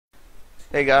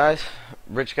Hey guys,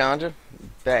 RichGonga,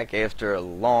 back after a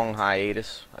long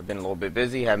hiatus. I've been a little bit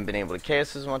busy, haven't been able to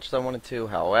cast as much as I wanted to.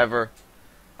 However,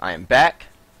 I am back,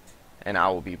 and I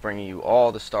will be bringing you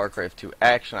all the Starcraft 2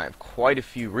 action. I have quite a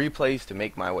few replays to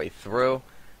make my way through,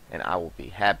 and I will be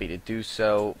happy to do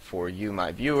so for you,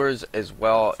 my viewers, as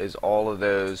well as all of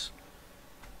those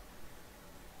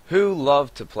who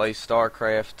love to play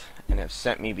Starcraft and have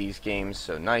sent me these games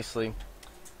so nicely.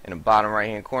 In the bottom right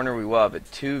hand corner we will have a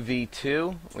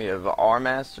 2v2. We have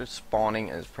Rmaster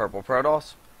spawning as purple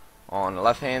Protoss. On the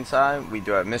left hand side we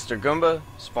do have MrGoomba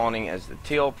spawning as the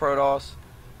teal Protoss.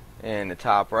 In the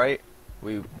top right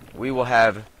we will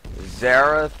have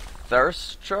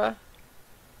Zarathustra.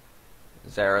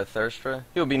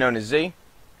 He'll be known as Z.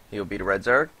 He'll be the red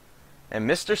Zerg. And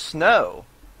MrSnow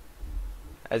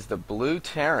as the blue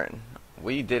Terran.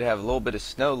 We did have a little bit of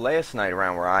snow last night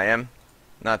around where I am.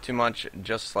 Not too much,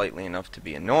 just slightly enough to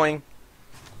be annoying,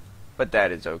 but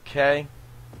that is okay.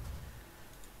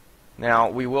 Now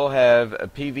we will have a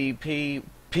PvP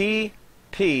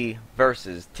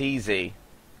versus TZ. It's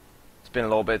been a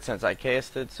little bit since I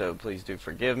casted, so please do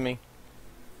forgive me.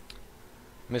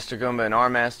 MrGoomba and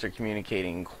Rmaster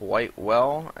communicating quite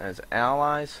well as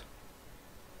allies.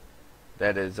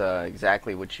 That is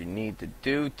exactly what you need to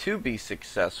do to be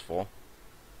successful,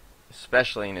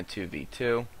 especially in a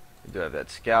 2v2. We do have that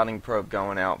scouting probe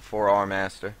going out for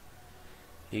Rmaster.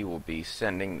 He will be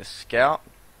sending the scout.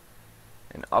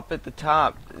 And up at the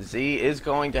top, Z is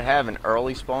going to have an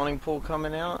early spawning pool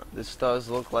coming out. This does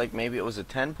look like maybe it was a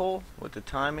 10 pool with the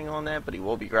timing on that, but he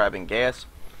will be grabbing gas.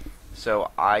 So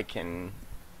I can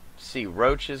see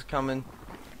roaches coming.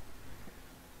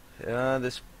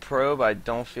 This probe, I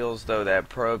don't feel as though that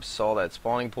probe saw that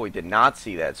spawning pool. He did not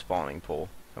see that spawning pool.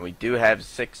 And we do have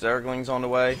 6 Zerglings on the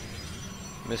way.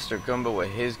 MrGoomba with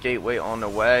his gateway on the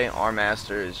way.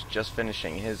 Rmaster is just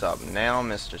finishing his up now.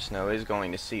 MrSnow is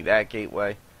going to see that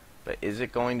gateway. But is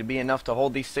it going to be enough to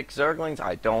hold these 6 Zerglings?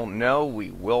 I don't know. We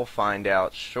will find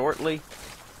out shortly.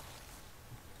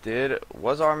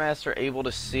 Was Rmaster able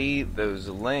to see those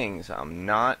lings? I'm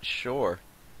not sure.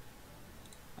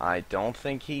 I don't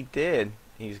think he did.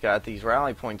 He's got these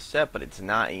rally points set, but it's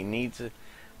not. He needs to.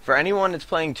 For anyone that's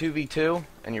playing 2v2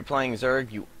 and you're playing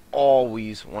Zerg, you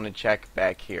always want to check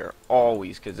back here,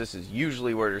 always, because this is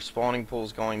usually where your spawning pool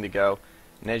is going to go.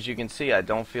 And as you can see, I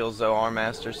don't feel as though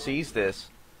Rmaster sees this.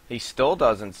 He still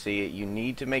doesn't see it. You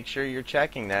need to make sure you're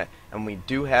checking that. And we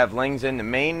do have lings in the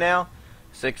main now.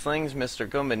 6 lings.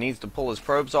 MrGoomba needs to pull his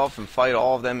probes off and fight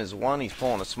all of them as one. He's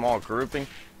pulling a small grouping.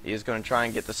 He is going to try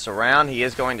and get the surround. He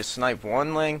is going to snipe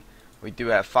 1 ling. We do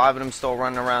have 5 of them still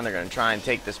running around. They're going to try and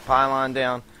take this pylon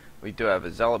down. We do have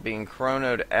a Zealot being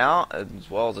chronoed out, as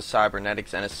well as a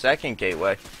Cybernetics and a second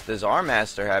gateway. Does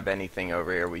Rmaster have anything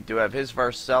over here? We do have his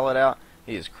first Zealot out.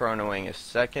 He is chronoing a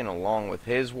second along with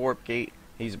his warp gate.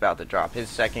 He's about to drop his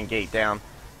second gate down.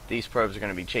 These probes are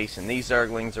going to be chasing these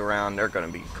Zerglings around. They're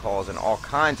going to be causing all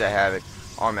kinds of havoc.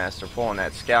 Rmaster pulling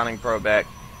that scouting probe back.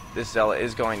 This Zealot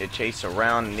is going to chase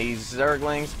around, and these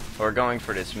Zerglings are going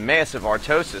for this massive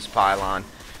Artosis pylon.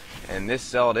 And this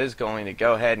Zealot is going to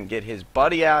go ahead and get his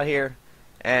buddy out here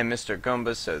and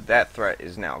MrGoomba, so that threat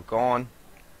is now gone.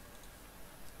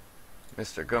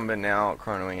 MrGoomba now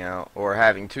chronoing out, or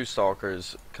having 2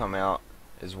 Stalkers come out,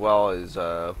 as well as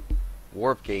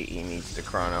Warp Gate he needs to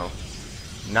chrono.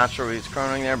 Not sure what he's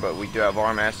chronoing there, but we do have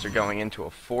Rmaster going into a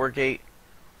 4 gate.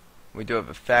 We do have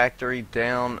a factory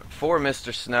down for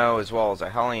MrSnow, as well as a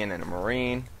Hellion and a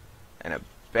Marine, and a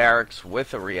barracks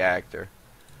with a reactor.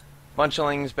 Bunch of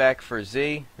lings back for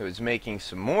Z, who is making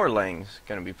some more lings.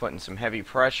 Going to be putting some heavy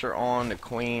pressure on the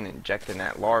queen, injecting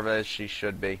that larva as she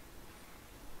should be.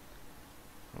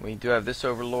 We do have this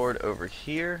overlord over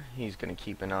here. He's going to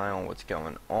keep an eye on what's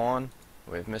going on.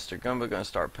 With MrGoomba going to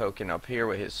start poking up here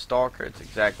with his stalker. It's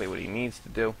exactly what he needs to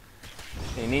do.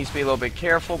 He needs to be a little bit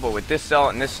careful, but with this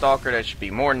Zealot and this Stalker, that should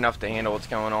be more than enough to handle what's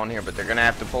going on here. But they're going to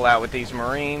have to pull out with these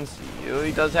Marines.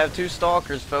 He does have 2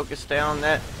 Stalkers focused down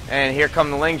that. And here come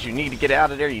the lings. You need to get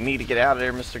out of there. You need to get out of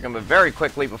there, MrGoomba, very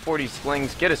quickly before these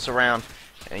lings get us around.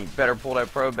 And you better pull that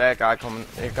probe back. Here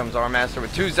comes Rmaster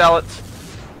with 2 Zealots.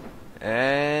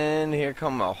 And here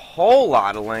come a whole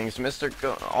lot of lings.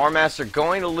 Rmaster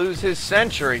going to lose his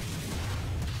sentry.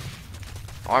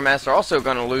 Rmaster also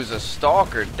going to lose a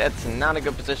Stalker. That's not a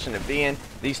good position to be in.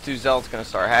 These 2 Zealots going to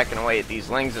start hacking away at these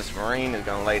lings. This Marine is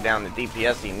going to lay down the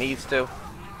DPS he needs to.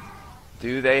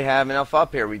 Do they have enough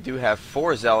up here? We do have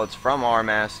 4 Zealots from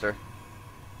Rmaster.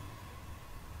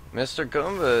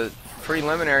 MrGoomba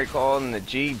preliminary call in the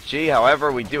GG.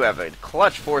 However, we do have a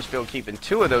clutch force field keeping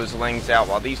 2 of those lings out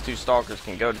while these 2 Stalkers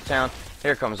can go to town.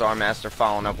 Here comes Rmaster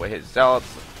following up with his Zealots.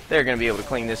 They're going to be able to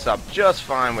clean this up just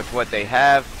fine with what they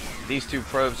have. These two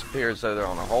probes appear as though they're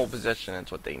on a hold position.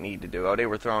 That's what they need to do. Oh, they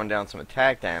were throwing down some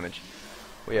attack damage.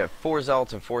 We have 4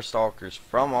 Zealots and 4 Stalkers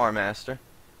from Rmaster.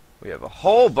 We have a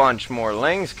whole bunch more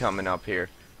Lings coming up here.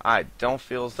 I don't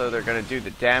feel as though they're going to do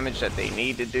the damage that they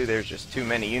need to do. There's just too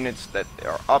many units that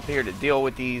are up here to deal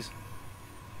with these.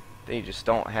 They just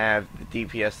don't have the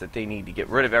DPS that they need to get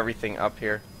rid of everything up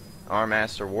here.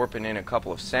 Rmaster warping in a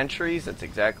couple of sentries. That's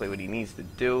exactly what he needs to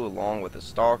do, along with a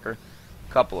Stalker.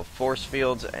 A couple of force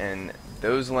fields, and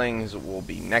those Lings will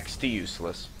be next to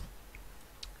useless.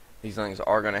 These Lings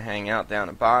are going to hang out down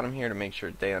the bottom here to make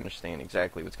sure that they understand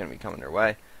exactly what's going to be coming their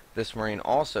way. This Marine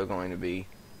also going to be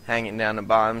hanging down the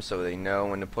bottom so they know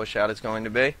when the push out is going to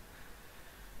be.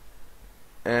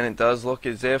 And it does look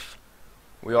as if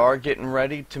we are getting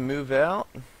ready to move out,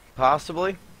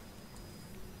 possibly.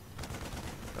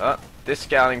 This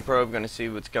scouting probe going to see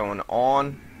what's going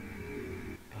on.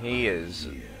 He is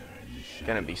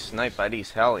going to be sniped by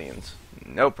these Hellions.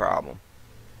 No problem.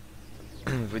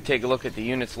 If we take a look at the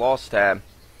units lost tab,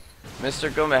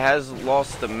 MrGoomba has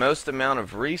lost the most amount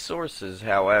of resources.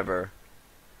 However,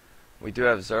 we do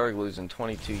have Zerg losing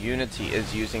 22 units. He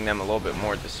is using them a little bit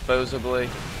more disposably.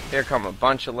 Here come a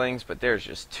bunch of Lings, but there's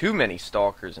just too many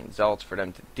Stalkers and Zealots for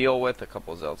them to deal with. A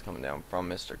couple of Zealots coming down from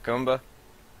MrGoomba.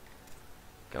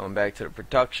 Going back to the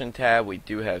production tab, we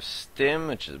do have Stim,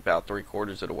 which is about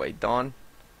 3/4 of the way done.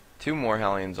 2 more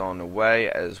Hellions on the way,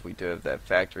 as we do have that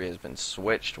factory has been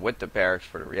switched with the barracks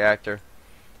for the reactor.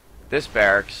 This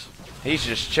barracks, he's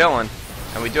just chilling.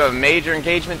 And we do have a major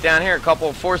engagement down here. A couple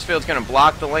of force fields going to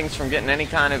block the Lings from getting any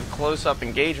kind of close-up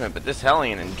engagement. But this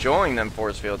Hellion enjoying them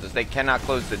force fields as they cannot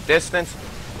close the distance.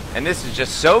 And this is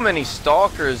just so many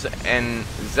Stalkers and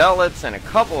Zealots and a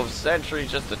couple of sentries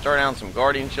just to throw down some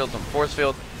Guardian Shields and force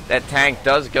fields. That tank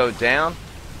does go down.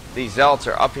 These Zealots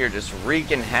are up here just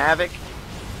wreaking havoc.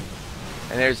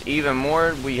 And there's even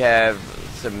more. We have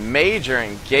some major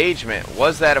engagement.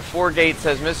 Was that a 4-gate,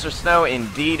 says Mr. Snow?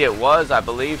 Indeed it was, I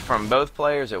believe, from both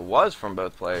players. It was from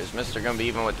both players. MrGoomba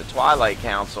even with the Twilight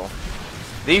Council.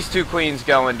 These 2 queens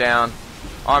going down.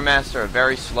 Rmaster, a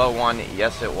very slow one.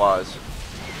 Yes, it was.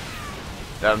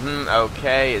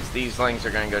 Okay, as these Lings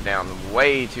are going to go down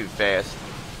way too fast.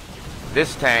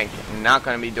 This tank not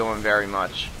going to be doing very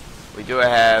much. We do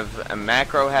have a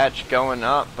macro hatch going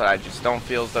up, but I just don't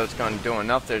feel as though it's going to do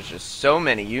enough. There's just so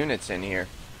many units in here.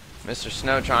 Mr.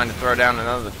 Snow trying to throw down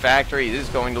another factory. He is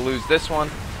going to lose this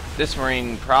one. This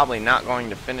Marine probably not going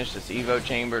to finish this Evo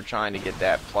chamber, trying to get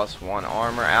that +1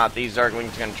 armor out. These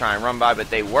Zerglings are going to try and run by, but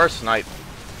they were sniped.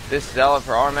 This Zealot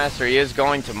for Rmaster, he is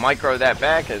going to micro that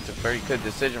back. It's a very good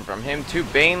decision from him. 2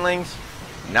 Banelings,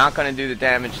 not going to do the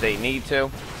damage they need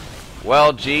to.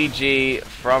 Well, GG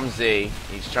from Z.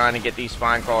 He's trying to get these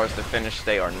Spine Crawlers to finish.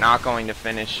 They are not going to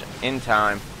finish in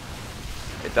time.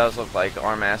 It does look like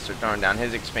Rmaster throwing down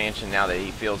his expansion now that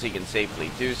he feels he can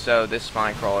safely do so. This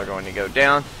Spine Crawler going to go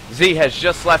down. Z has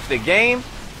just left the game.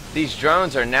 These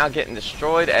drones are now getting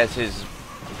destroyed as his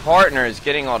partner is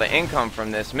getting all the income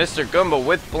from this. MrGoomba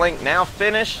with Blink now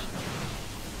finished.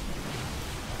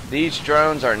 These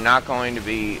drones are not going to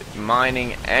be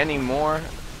mining anymore.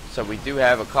 So we do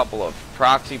have a couple of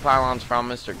proxy pylons from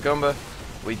MrGoomba.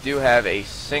 We do have a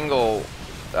single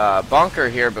bunker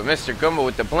here, but MrGoomba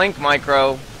with the Blink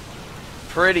Micro,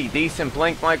 pretty decent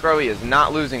Blink Micro. He is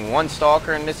not losing 1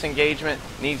 Stalker in this engagement.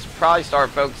 Needs to probably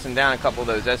start focusing down a couple of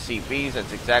those SCVs.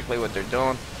 That's exactly what they're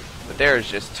doing. But there is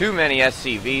just too many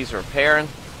SCVs repairing.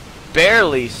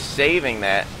 Barely saving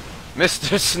that.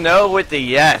 Mr. Snow with the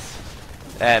yes.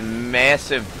 That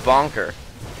massive bunker.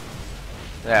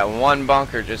 That 1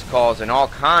 bunker just causing all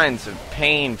kinds of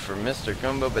pain for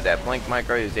MrGoomba, but that Blink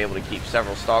Micro, he was able to keep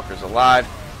several Stalkers alive.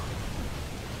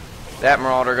 That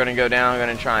Marauder going to go down,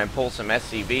 going to try and pull some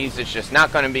SCVs. It's just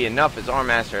not going to be enough as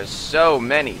Rmaster has so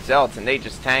many Zealots, and they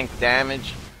just tank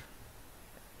damage.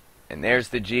 And there's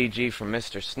the GG from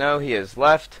Mr. Snow. He has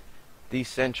left. These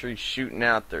sentries shooting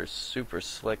out their super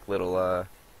slick little, I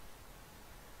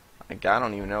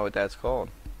don't even know what that's called.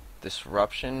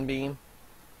 Disruption beam?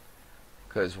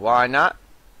 Because why not?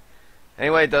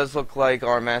 Anyway, it does look like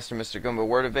Rmaster and MrGoomba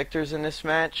were the victors in this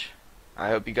match. I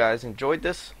hope you guys enjoyed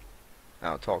this.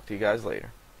 I'll talk to you guys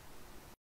later.